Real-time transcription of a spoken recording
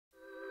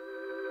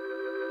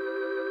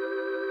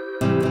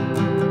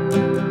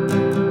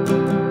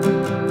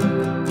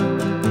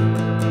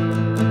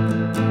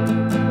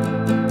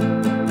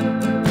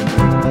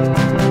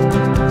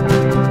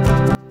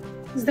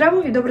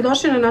i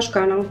dobrodošli na naš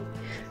kanal.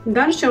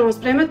 Danas ćemo vam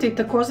spremati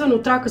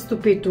takozvanu trakastu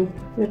pitu,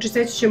 znači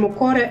seći ćemo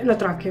kore na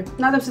trake.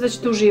 Nadam se da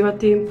ćete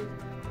uživati.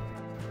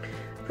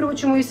 Prvo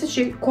ćemo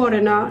iseći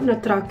kore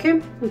na trake,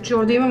 znači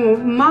ovdje imamo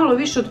malo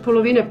više od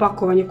polovine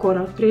pakovanja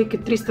kora, otprilike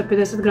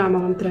 350 grama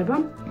vam treba.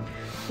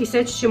 I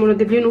seći ćemo na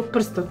debljinu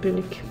prsta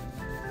otprilike.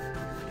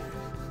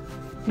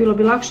 Bilo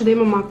bi lakše da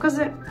imamo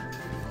makaze,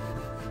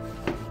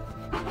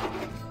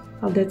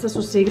 ali deca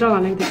su se igrala,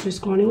 negdje su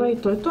isklonila i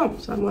to je to.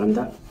 Sad moram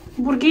da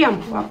burgijam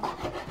ovako.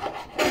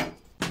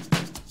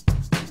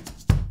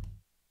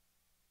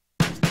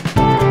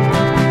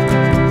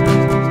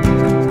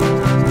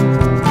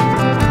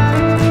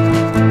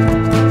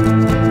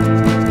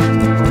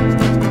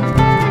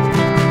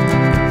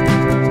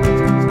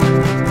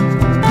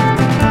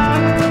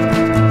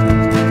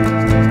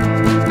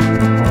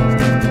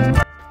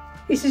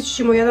 Iseći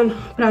ćemo jedan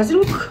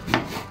praziluk.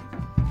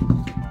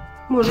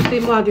 Možete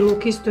i mladi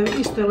luk, isto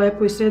je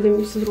lepo i s jednim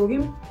i sa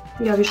drugim.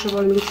 Ja više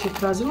volim lično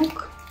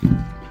praziluk.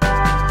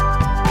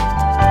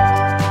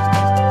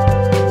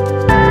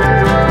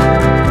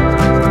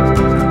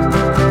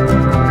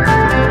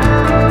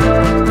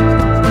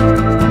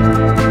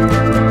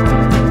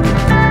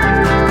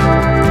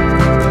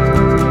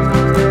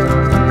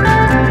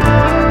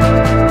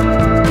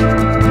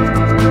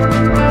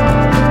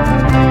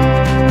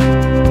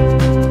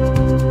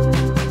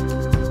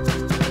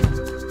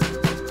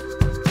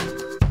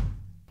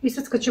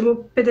 Isackat ćemo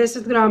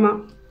 50 grama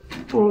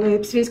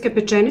svinjske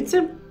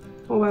pečenice.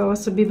 Ova je ova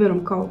sa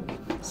biberom kao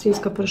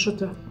svinjska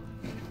pršuta,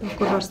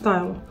 tako bar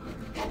stajalo.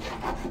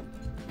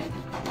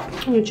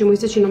 Nju ćemo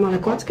iseći na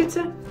male kockice.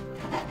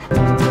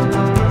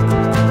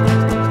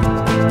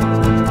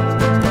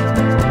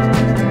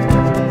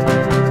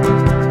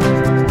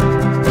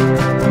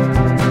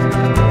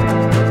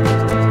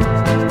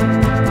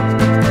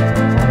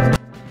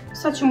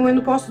 Sad ćemo u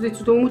jednu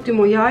posudicu da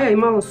umutimo jaja i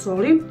malo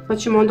soli, pa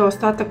ćemo onda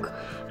ostatak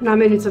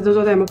namirnica da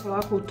dodajemo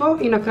polako u to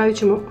i na kraju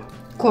ćemo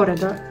kore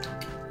da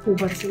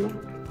ubacimo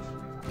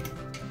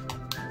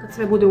kad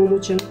sve bude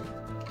umućeno.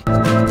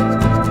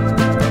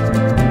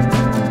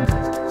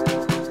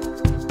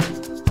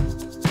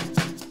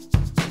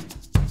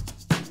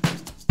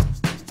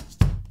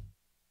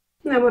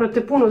 Ne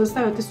morate puno da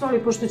stavljate soli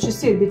pošto će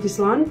sir biti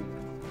slan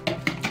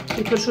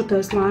i pršuta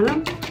je slana.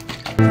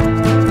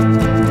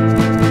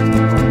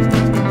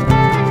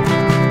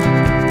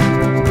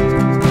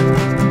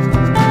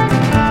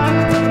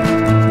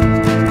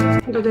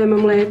 Dodajemo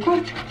mlijeko.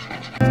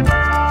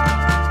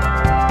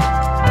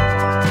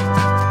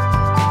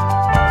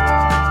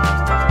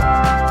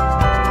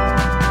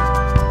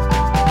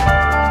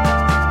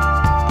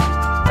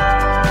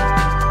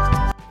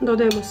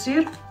 Dodajemo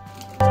sir.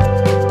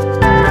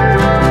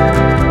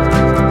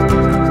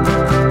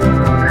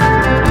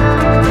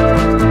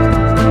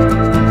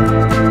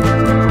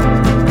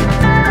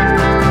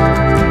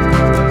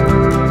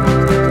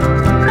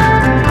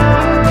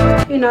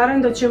 I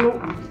naravno da ćemo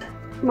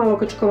malo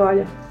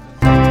kačkovalja.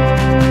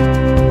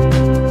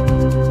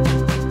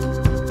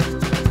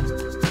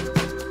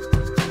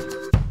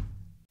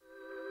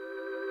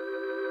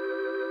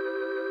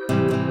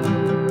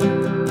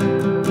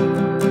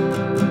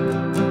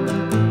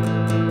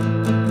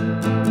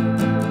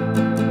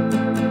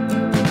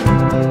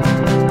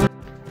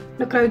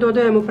 Na kraju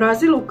dodajemo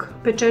praziluk,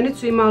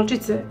 pečenicu i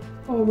malčice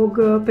ovog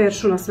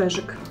peršuna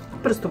svežeg.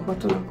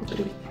 Prstohvat onako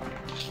prvi,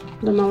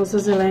 da malo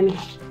zazeleni.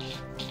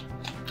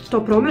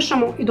 To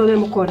promešamo i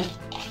dodajemo kore.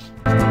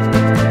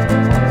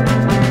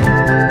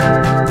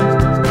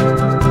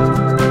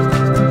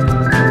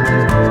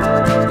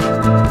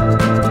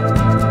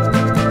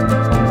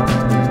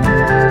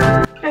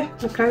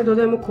 Na kraju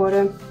dodajemo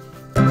kore.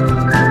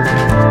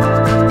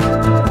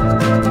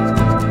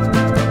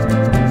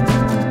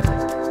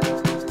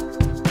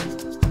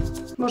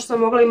 Možda sam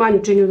mogla i manju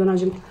činiju da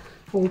nađem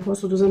ovu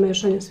posudu za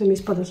mešanje, sve mi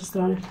ispada sa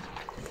strane.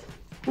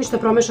 Ništa,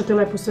 promešate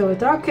lepo sve ove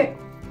trake,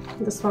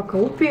 da svaka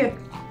upije.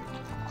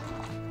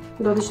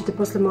 Dodat ćete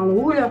posle malo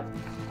ulja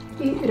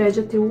i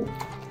ređati u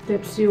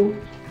tepsiju.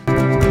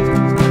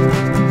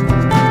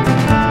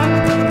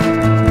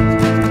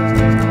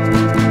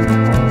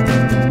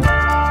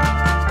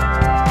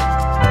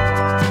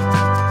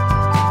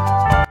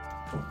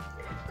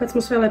 Kad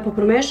smo sve lepo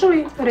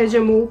promešali,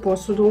 ređamo u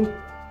posudu.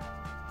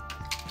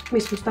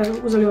 Mi smo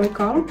uzeli ovaj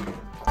kalup.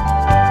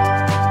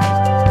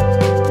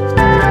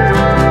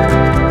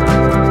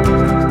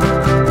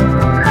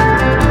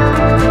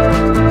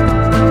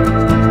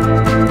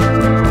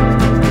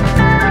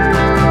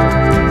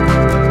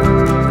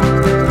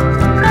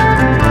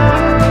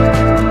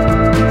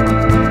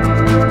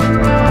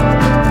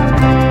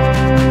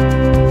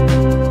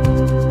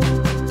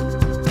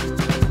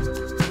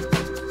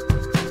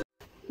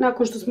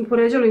 Nakon što smo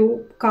poređali u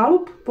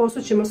kalup,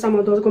 posućemo samo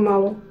odozgo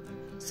malo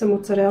sa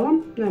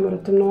mozzarellom, ne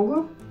morate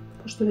mnogo,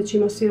 pošto već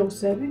ima sira u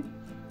sebi.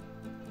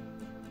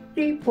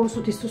 I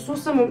posuti sa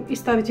susamom i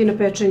staviti na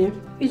pečenje.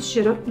 Ići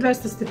će na 200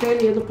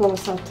 stepeni jedno pola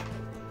sata.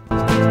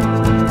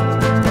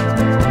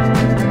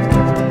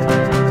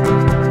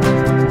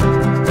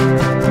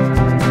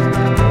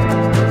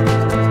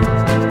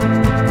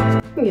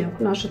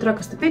 naša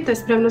trakasta pita je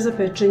spremna za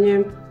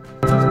pečenje.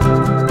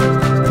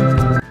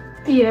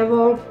 I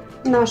evo,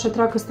 naša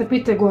trakasta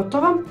pita je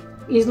gotova.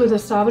 Izgleda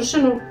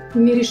savršeno,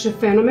 miriše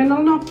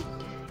fenomenalno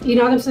i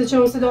nadam se da će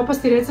vam se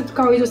dopasti recept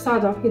kao i do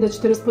sada i da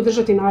ćete nas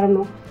podržati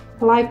naravno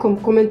lajkom,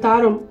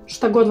 komentarom,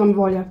 šta god vam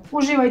volja.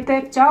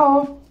 Uživajte,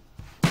 ćao!